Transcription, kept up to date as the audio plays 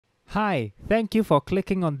Hi, thank you for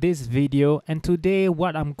clicking on this video, and today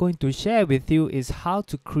what I'm going to share with you is how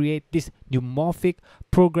to create this Neumorphic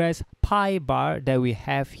progress pie bar that we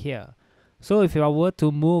have here. So if I were to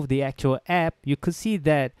move the actual app, you could see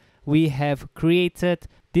that we have created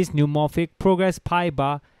this Neumorphic progress pie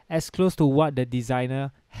bar as close to what the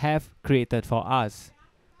designer have created for us.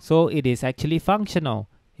 So it is actually functional.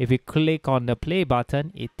 If we click on the play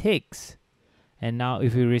button, it takes. And now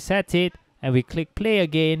if we reset it and we click play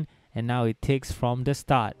again, and now it takes from the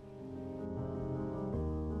start.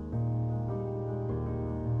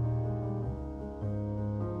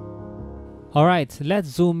 Alright, let's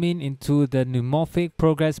zoom in into the Neumorphic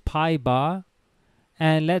progress pie bar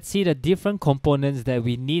and let's see the different components that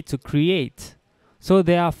we need to create. So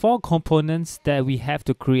there are 4 components that we have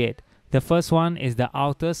to create. The first one is the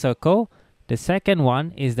outer circle, the second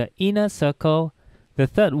one is the inner circle, the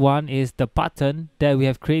third one is the button that we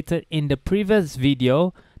have created in the previous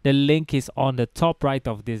video. The link is on the top right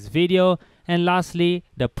of this video. And lastly,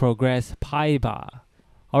 the progress pie bar.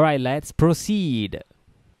 Alright, let's proceed.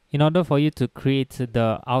 In order for you to create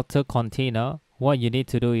the outer container, what you need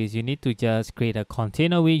to do is you need to just create a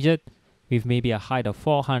container widget with maybe a height of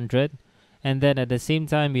 400. And then at the same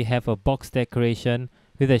time, we have a box decoration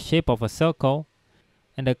with the shape of a circle.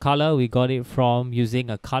 And the color, we got it from using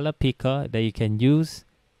a color picker that you can use.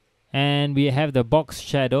 And we have the box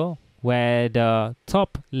shadow, where the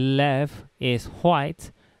top left is white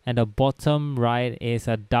and the bottom right is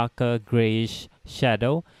a darker grayish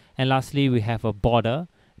shadow. And lastly, we have a border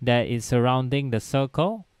that is surrounding the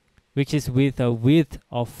circle, which is with a width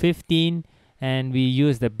of 15, and we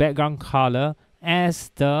use the background color as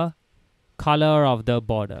the color of the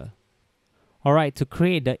border. Alright, to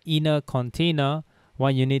create the inner container,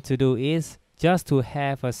 what you need to do is just to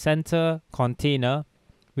have a center container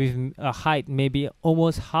with a height maybe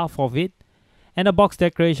almost half of it, and a box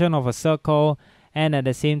decoration of a circle, and at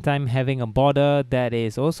the same time having a border that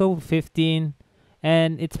is also 15.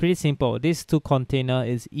 And it's pretty simple. This 2 container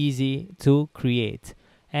is easy to create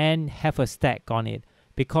and have a stack on it,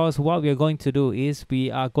 because what we are going to do is we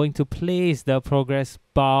are going to place the progress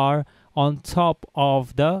bar on top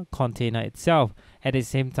of the container itself. At the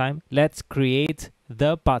same time, let's create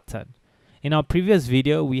the button. In our previous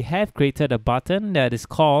video, we have created a button that is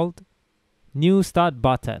called New Start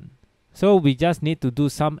Button. So we just need to do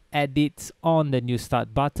some edits on the New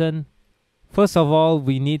Start button. First of all,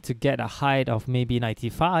 we need to get a height of maybe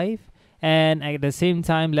 95. And at the same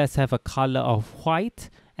time, let's have a color of white.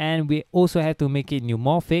 And we also have to make it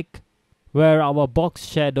neumorphic, where our box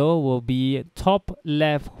shadow will be top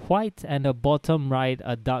left white and the bottom right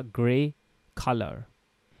a dark gray color.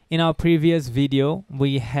 In our previous video,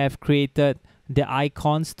 we have created the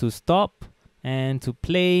icons to stop and to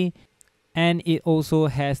play, and it also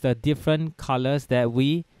has the different colors that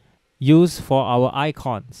we use for our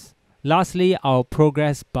icons. Lastly, our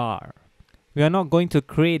progress bar. We are not going to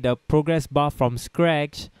create the progress bar from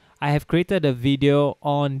scratch. I have created a video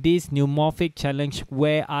on this Neumorphic challenge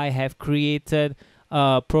where I have created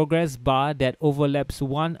a progress bar that overlaps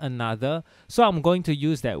one another. So I'm going to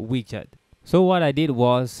use that widget. So what I did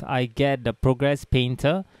was I get the progress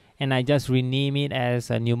painter and I just rename it as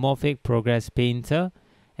a Neumorphic progress painter.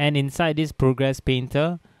 And inside this progress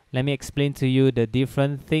painter, let me explain to you the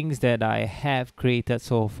different things that I have created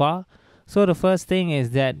so far. So the first thing is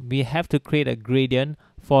that we have to create a gradient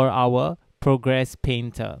for our progress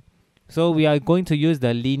painter. So we are going to use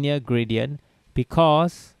the linear gradient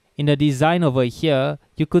because in the design over here,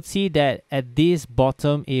 you could see that at this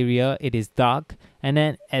bottom area, it is dark. And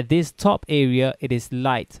then at this top area, it is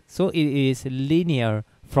light. So it is linear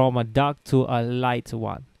from a dark to a light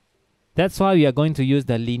one. That's why we are going to use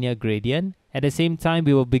the linear gradient. At the same time,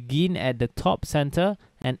 we will begin at the top center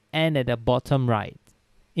and end at the bottom right.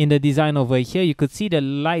 In the design over here, you could see the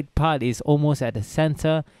light part is almost at the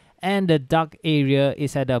center and the dark area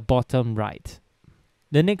is at the bottom right.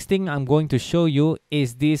 The next thing I'm going to show you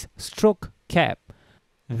is this stroke cap.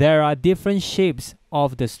 There are different shapes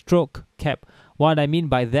of the stroke cap. What I mean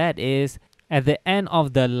by that is at the end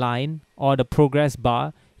of the line or the progress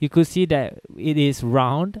bar, you could see that it is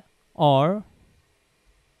round, or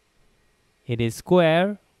it is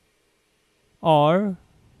square, or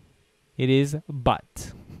it is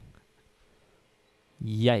butt.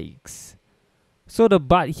 Yikes. So the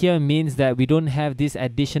butt here means that we don't have this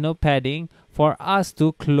additional padding for us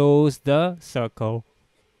to close the circle.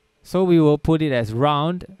 So we will put it as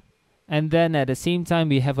round, and then at the same time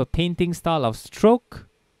we have a painting style of stroke.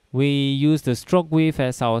 We use the stroke width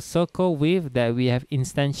as our circle width that we have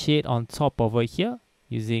instantiate on top over here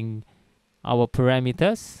using our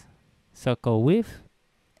parameters, circle width.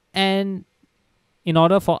 And in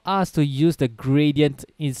order for us to use the gradient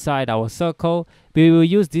inside our circle, we will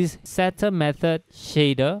use this setter method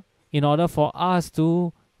shader in order for us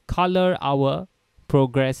to color our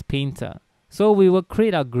progress painter. So we will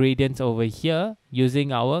create our gradient over here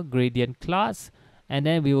using our gradient class, and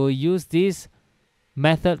then we will use this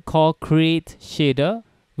method called create shader,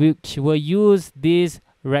 which will use these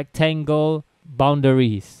rectangle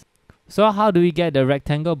boundaries. So how do we get the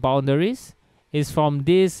rectangle boundaries? It's from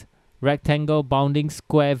this rectangle bounding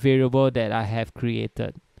square variable that I have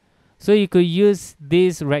created. So you could use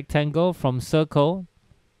this rectangle from circle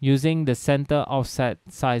using the center offset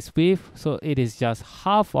size width. So it is just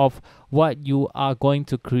half of what you are going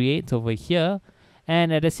to create over here.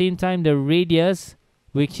 And at the same time, the radius,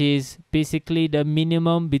 which is basically the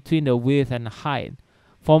minimum between the width and height.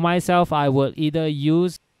 For myself, I will either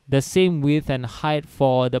use the same width and height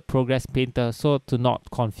for the progress painter, so to not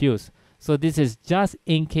confuse. So this is just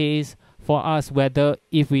in case for us whether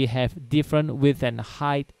if we have different width and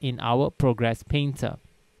height in our progress painter.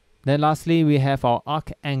 Then lastly, we have our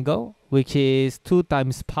arc angle, which is 2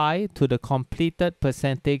 times pi to the completed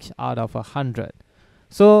percentage out of 100.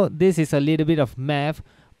 So this is a little bit of math,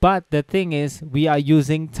 but the thing is we are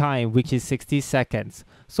using time, which is 60 seconds.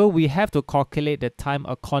 So we have to calculate the time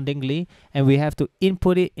accordingly, and we have to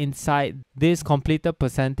input it inside this completed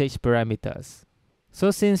percentage parameters.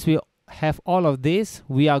 So since we have all of this,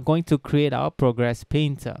 we are going to create our progress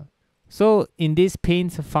painter. So in this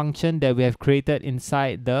paint function that we have created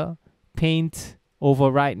inside the paint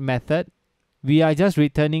override method, we are just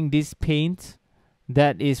returning this paint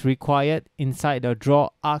that is required inside the draw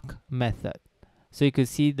arc method. So you can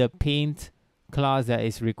see the paint class that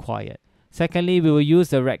is required. Secondly, we will use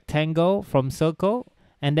the rectangle from circle,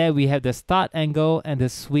 and then we have the start angle and the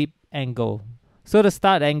sweep angle. So the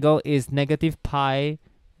start angle is negative pi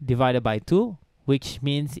divided by 2, which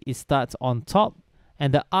means it starts on top,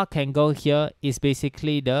 and the arc angle here is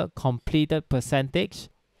basically the completed percentage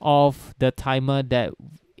of the timer that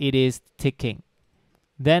it is ticking.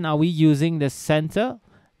 Then are we using the center?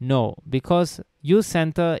 No, because use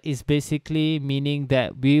center is basically meaning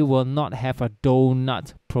that we will not have a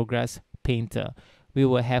donut progress painter. We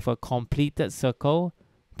will have a completed circle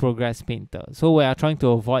progress painter. So we are trying to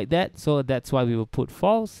avoid that, so that's why we will put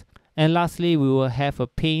false. And lastly, we will have a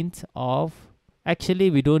paint of, actually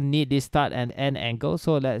we don't need this start and end angle,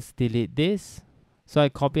 so let's delete this. So I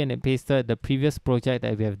copy and pasted the previous project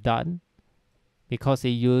that we have done, because it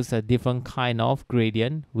used a different kind of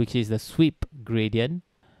gradient, which is the sweep gradient.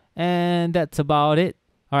 And that's about it.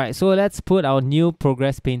 Alright, so let's put our new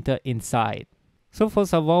progress painter inside. So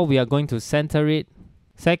first of all, we are going to center it.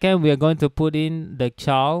 Second, we are going to put in the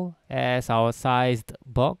child as our sized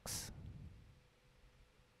box.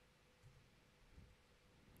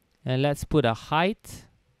 And let's put a height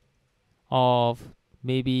of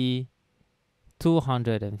maybe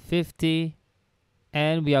 250.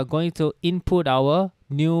 And we are going to input our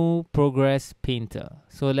new progress painter.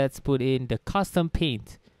 So let's put in the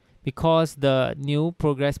CustomPaint, because the new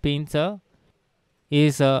progress painter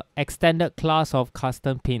is an extended class of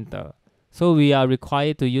CustomPainter. So we are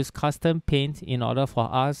required to use CustomPaint in order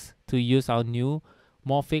for us to use our new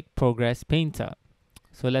Neumorphic progress painter.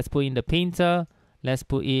 So let's put in the painter. Let's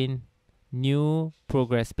put in new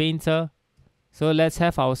progress painter. So let's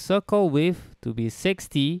have our circle width to be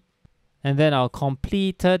 60, and then our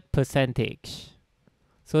completed percentage.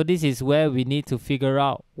 So this is where we need to figure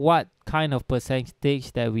out what kind of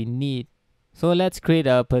percentage that we need. So let's create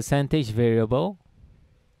a percentage variable.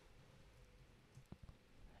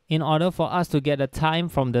 In order for us to get a time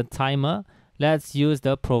from the timer, let's use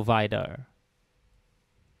the provider.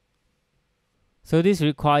 So this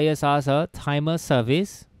requires us a timer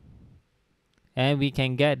service, and we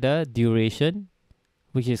can get the duration,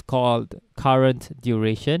 which is called current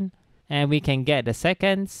duration, and we can get the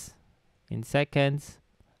seconds in seconds.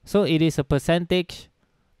 So it is a percentage.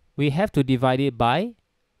 We have to divide it by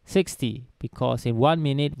 60, because in 1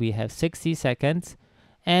 minute we have 60 seconds,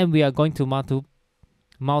 and we are going to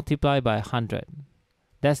multiply by 100.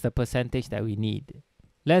 That's the percentage that we need.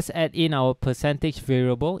 Let's add in our percentage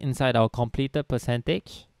variable inside our completed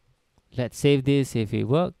percentage. Let's save this if it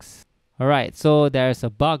works. Alright, so there's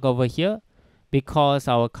a bug over here because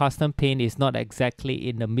our custom paint is not exactly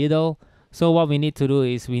in the middle. So what we need to do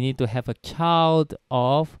is we need to have a child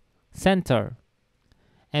of center.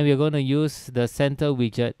 And we're going to use the center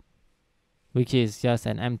widget, which is just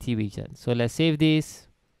an empty widget. So let's save this.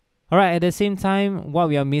 Alright, at the same time, what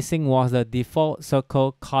we are missing was the default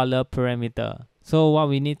circle color parameter. So what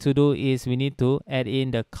we need to do is we need to add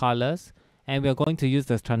in the colors, and we are going to use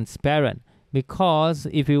the transparent, because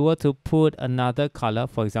if we were to put another color,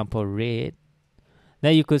 for example red,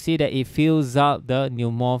 Then you could see that it fills up the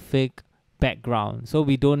neumorphic background. So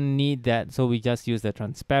we don't need that. So we just use the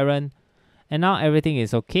transparent. And now everything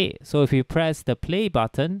is okay. So if we press the play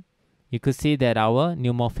button, you could see that our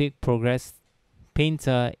Neumorphic Progress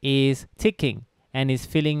Painter is ticking and is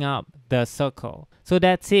filling up the circle. So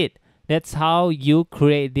that's it. That's how you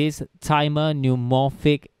create this timer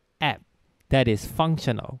Neumorphic app that is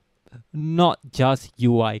functional, not just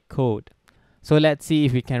UI code. So let's see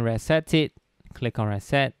if we can reset it. Click on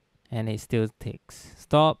reset and it still ticks.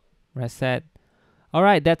 Stop, reset.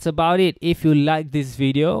 Alright, that's about it. If you like this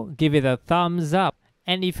video, give it a thumbs up.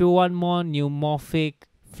 And if you want more Neumorphic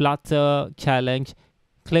Flutter challenge,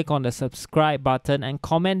 click on the subscribe button and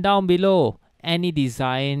comment down below any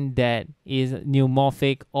design that is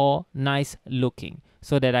neumorphic or nice looking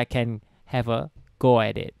so that I can have a go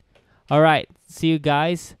at it. Alright, see you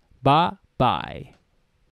guys. Bye bye.